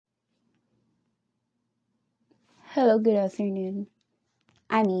Hello, good afternoon.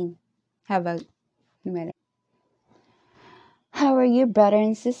 I mean, how about no. How are you, brother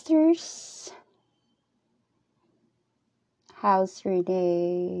and sisters? How's your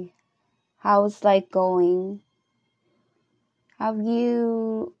day? How's life going? Have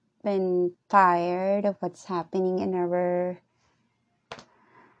you been tired of what's happening in our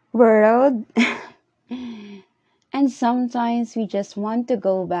world? And sometimes we just want to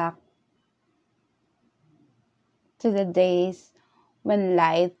go back to the days when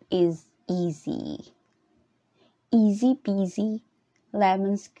life is easy. Easy peasy,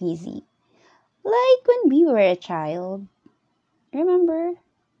 lemon squeezy. Like when we were a child. Remember?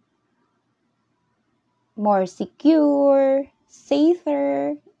 More secure,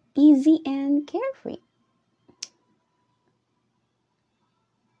 safer, easy, and carefree.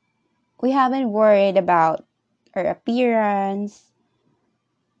 We haven't worried about our appearance,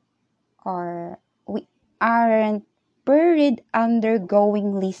 or we aren't buried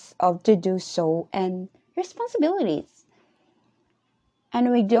undergoing lists of to do so and responsibilities.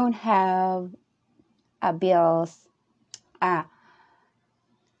 And we don't have a bills, uh,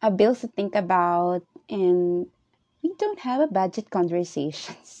 a bills to think about, and we don't have a budget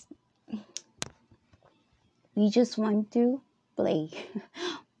conversations. We just want to play,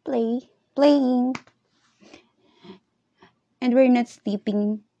 playing, and we're not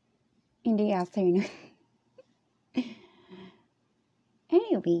sleeping in the afternoon.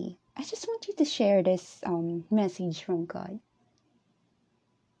 Anyway, I just want you to share this message from God.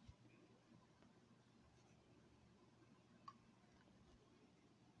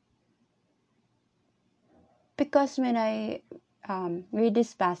 Because when I read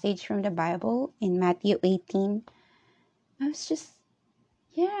this passage from the Bible in Matthew 18, I was just,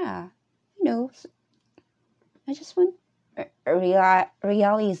 yeah, you know, I just want a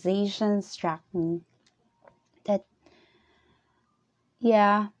realization struck me that,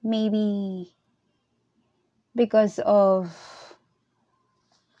 yeah, maybe because of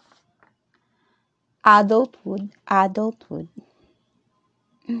adulthood,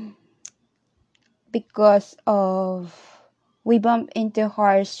 because of we bump into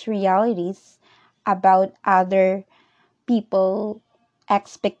harsh realities about other people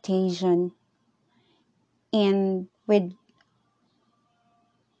expectation, and with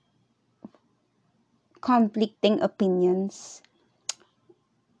conflicting opinions,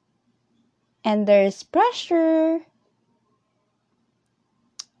 and there's pressure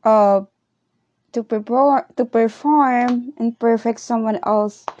uh, to perform and perfect someone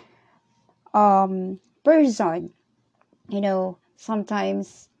else person.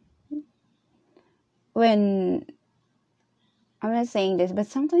 Sometimes when I'm not saying this, but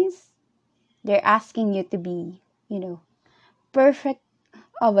sometimes they're asking you to be, perfect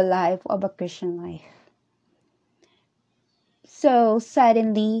of a life, of a Christian life. So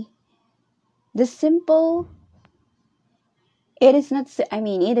suddenly, the simple, it is not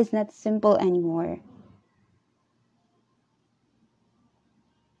simple anymore.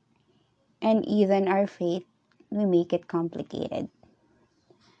 And even our faith, we make it complicated.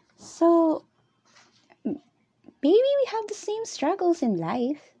 So maybe we have the same struggles in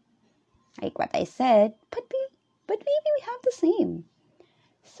life, like what I said, but maybe we have the same.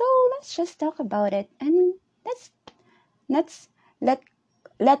 So let's just talk about it, and let's let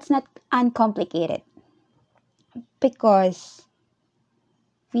let's not uncomplicate it, because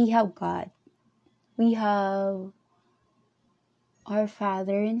we have God. We have our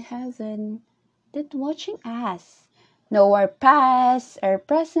Father in heaven that watching us. Know our past, our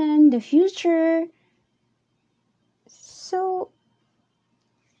present, the future. So,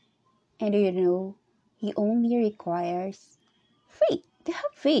 and He only requires faith. To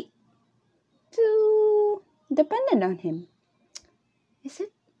have faith to dependent on Him. Is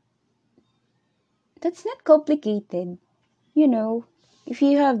it? That's not complicated. You know, if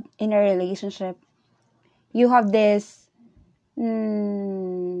you have in a relationship, you have this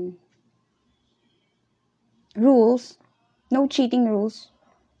mm, rules, no cheating rules.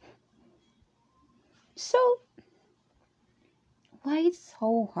 So why it's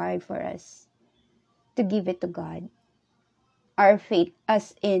so hard for us to give it to God? Our faith,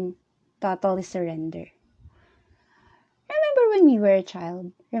 as in totally surrender. Remember when we were a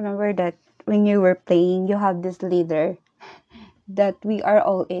child? Remember that when you were playing, you have this leader that we are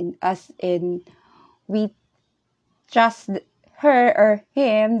all in, as in we trust her or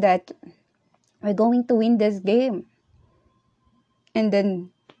him that we're going to win this game. And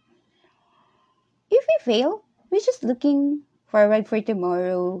then if we fail, we're just looking forward for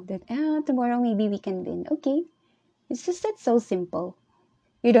tomorrow, that tomorrow maybe we can win. Okay. It's just that so simple.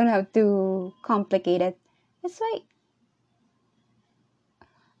 You don't have to complicate it.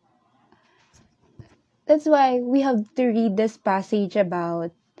 That's why we have to read this passage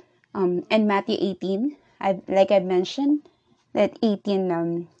about in Matthew 18. I mentioned that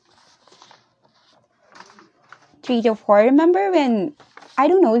 18 3 to 4. Remember when, I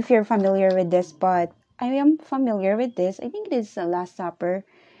don't know if you're familiar with this, but I am familiar with this. I think it is the Last Supper.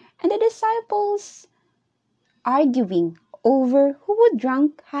 And the disciples arguing over who would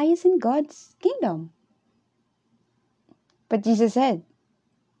rank highest in God's kingdom. But Jesus said,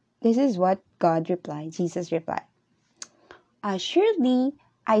 this is what Jesus replied. Assuredly,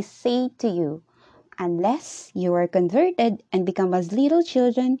 I say to you, unless you are converted and become as little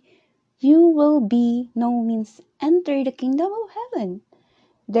children, you will by no means enter the kingdom of heaven.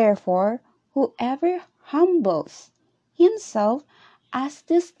 Therefore, whoever humbles himself as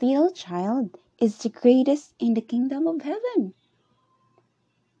this little child is the greatest in the kingdom of heaven.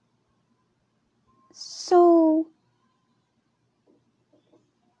 So,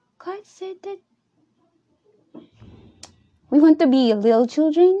 God said that we want to be little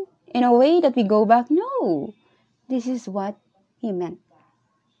children in a way that we go back. No, this is what He meant.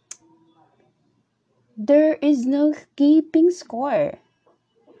 There is no keeping score.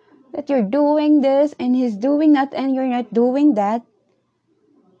 That you're doing this and He's doing that and you're not doing that.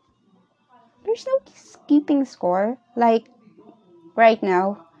 There's no keeping score. Like right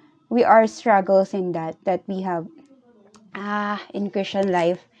now, we are struggles in that we have in Christian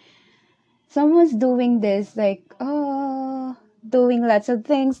life. Someone's doing this like doing lots of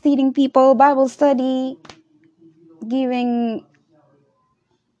things, leading people, Bible study, giving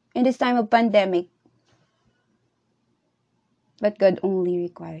in this time of pandemic. But God only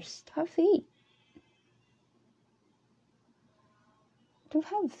requires to have faith. To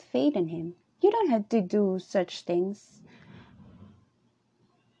have faith in Him. You don't have to do such things.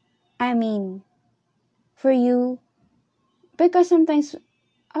 I mean, for you, because sometimes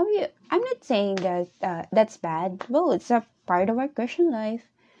I'm not saying that that's bad. Well, it's a part of our Christian life.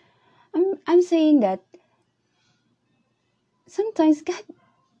 I'm saying that sometimes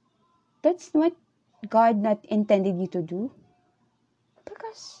that's what God not intended you to do.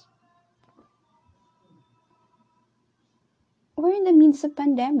 Because we're in the midst of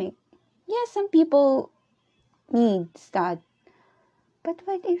pandemic. Yes, some people need that. But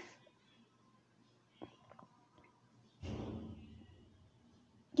what if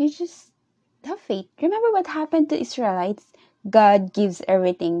you just have faith? Remember what happened to Israelites? God gives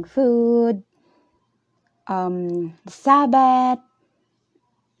everything, food, the Sabbath,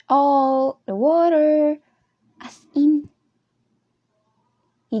 all the water, as in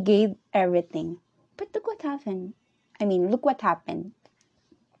He gave everything. But look what happened. Look what happened.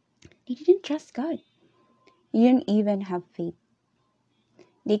 They didn't trust God. They didn't even have faith.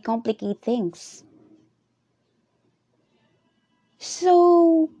 They complicate things.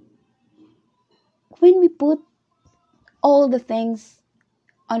 So when we put all the things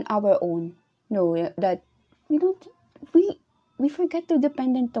on our own, no, that we don't, we forget to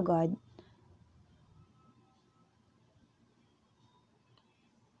depend on God.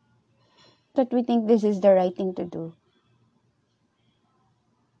 That we think this is the right thing to do.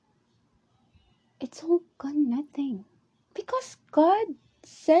 It's all gone nothing. Because God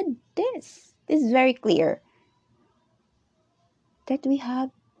said this. This is very clear. That we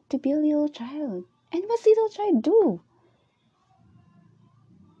have to be a little child. And what little child do?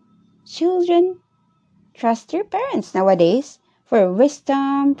 Children trust your parents nowadays for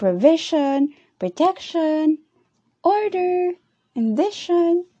wisdom, provision, protection, order, and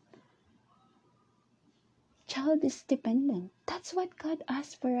vision. Child is dependent. That's what God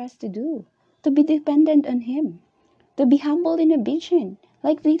asks for us to do. To be dependent on Him. To be humble in obedience.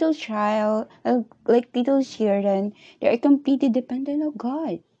 Like little child, like little children, they are completely dependent on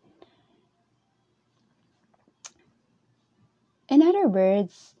God. In other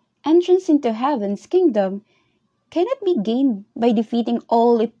words, entrance into heaven's kingdom cannot be gained by defeating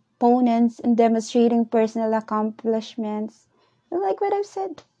all opponents and demonstrating personal accomplishments. Like what I've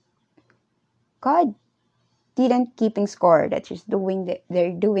said, God didn't keeping score that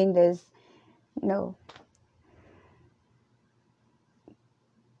they're doing this. No.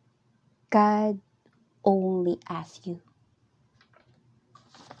 God only asks you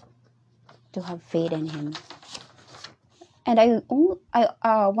to have faith in Him. And I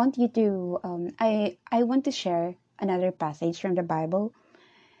want you to I want to share another passage from the Bible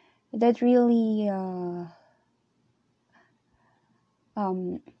that really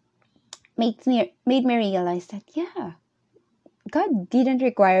um made me realize that God didn't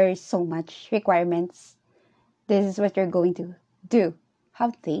require so much requirements. This is what you're going to do.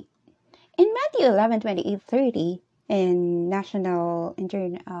 Have faith. In Matthew 11:28-30, in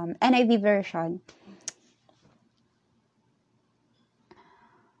NIV version,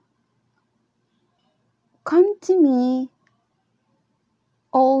 come to me,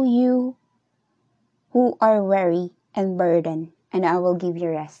 all you who are weary and burdened, and I will give you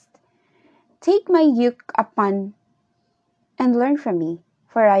rest. Take my yoke upon and learn from me,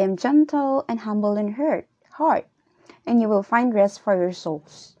 for I am gentle and humble in heart, and you will find rest for your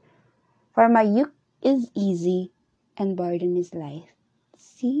souls. For my yoke is easy and burden is light.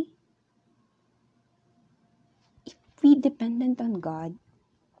 See, if we dependent on God,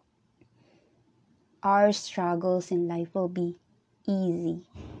 our struggles in life will be easy.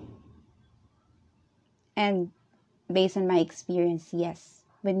 And based on my experience, yes,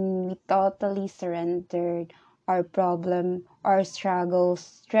 when we totally surrendered our problem, our struggles,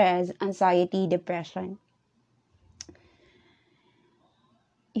 stress, anxiety, depression,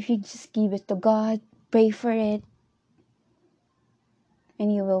 if you just give it to God, pray for it,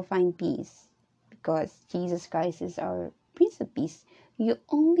 and you will find peace. Because Jesus Christ is our Prince of Peace. You're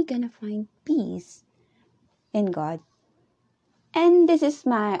only gonna find peace in God. And this is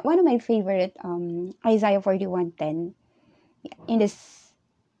one of my favorite Isaiah 41:10. In this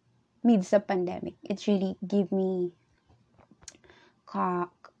midst of pandemic, it really give me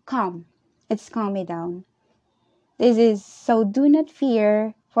calm. It's calm me down. This is, so do not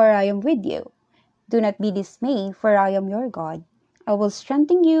fear, for I am with you. Do not be dismayed, for I am your God. I will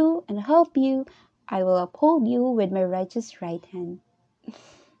strengthen you and help you. I will uphold you with my righteous right hand.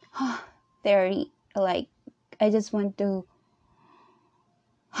 There, like, I just want to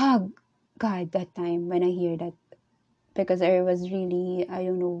hug God that time when I hear that, because I was really, I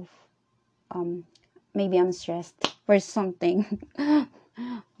don't know, um, maybe I'm stressed for something,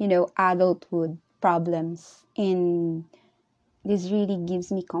 adulthood problems. And this really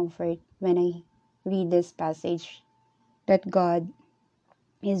gives me comfort when I read this passage, that God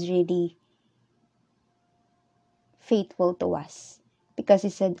is really faithful to us, because He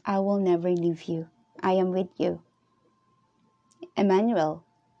said, I will never leave you. I am with you. Emmanuel,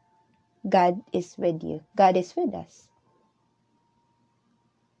 God is with you. God is with us.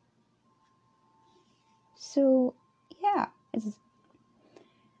 So, yeah,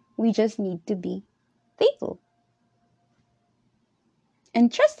 we just need to be faithful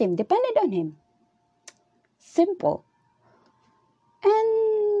and trust Him, dependent on Him. Simple.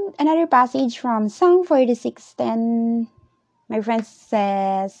 And another passage from Psalm 46:10. My friend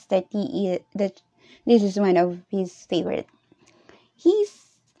says that this is one of his favorite.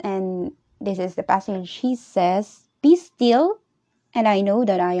 And this is the passage. He says, "Be still, and I know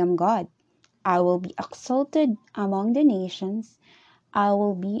that I am God. I will be exalted among the nations. I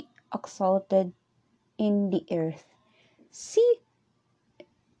will be exalted in the earth." See,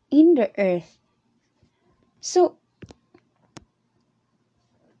 in the earth. So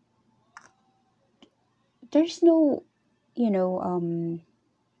there's no, you know,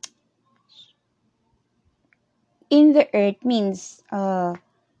 in the earth means all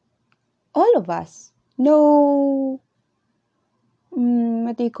of us. No,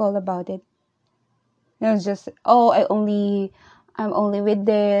 what do you call about it? No, it's just, I'm only with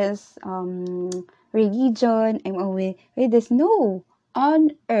this religion. I'm only with this. No,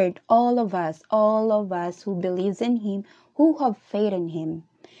 on earth, all of us who believes in Him, who have faith in Him.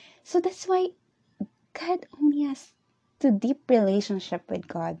 So that's why God only has to deep relationship with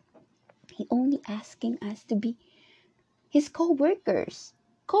God. He only asking us to be His co-workers.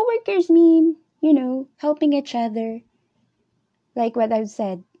 Co-workers mean, helping each other. Like what I've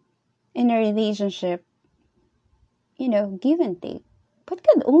said, in a relationship, give and take. But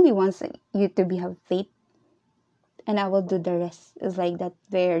God only wants you to have faith, and I will do the rest. It's like that,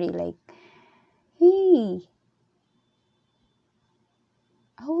 very like, hey,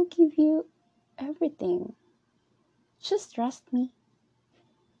 I will give you everything. Just trust me.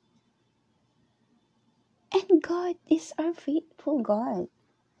 And God is our faithful God.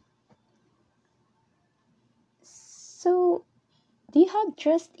 So, do you have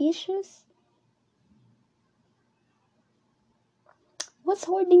trust issues? What's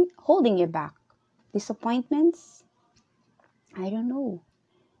holding you back? Disappointments? I don't know.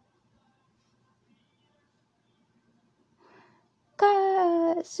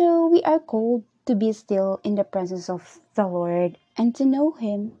 So we are called to be still in the presence of the Lord and to know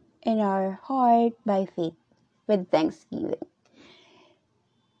Him in our heart by faith with thanksgiving.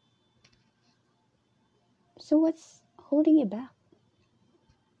 So what's holding you back?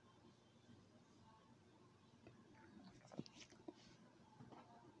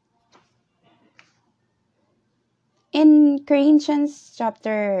 In Corinthians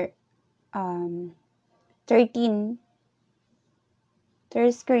chapter 13,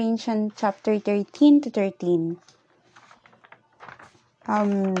 1 Corinthians chapter 13 to 13.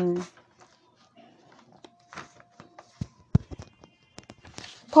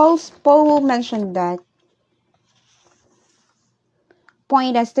 Paul mentioned that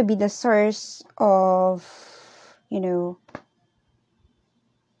point us to be the source of,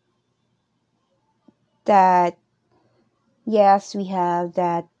 that yes, we have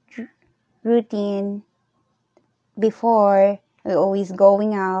that routine before. We're always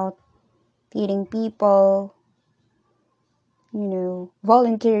going out, feeding people,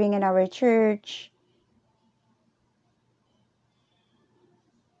 volunteering in our church.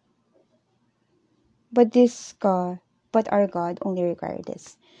 But our God only requires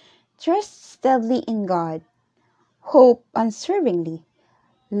this. Trust steadily in God, hope unswervingly,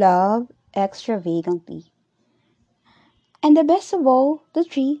 love extravagantly. And the best of all, the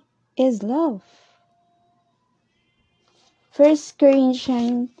three, is love. 1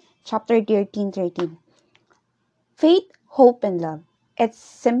 Corinthians chapter 13. Faith, hope, and love. It's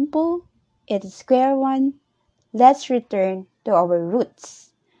simple. It's square one. Let's return to our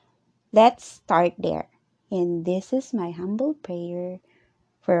roots. Let's start there. And this is my humble prayer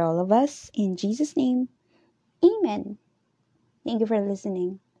for all of us. In Jesus' name, amen. Thank you for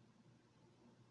listening.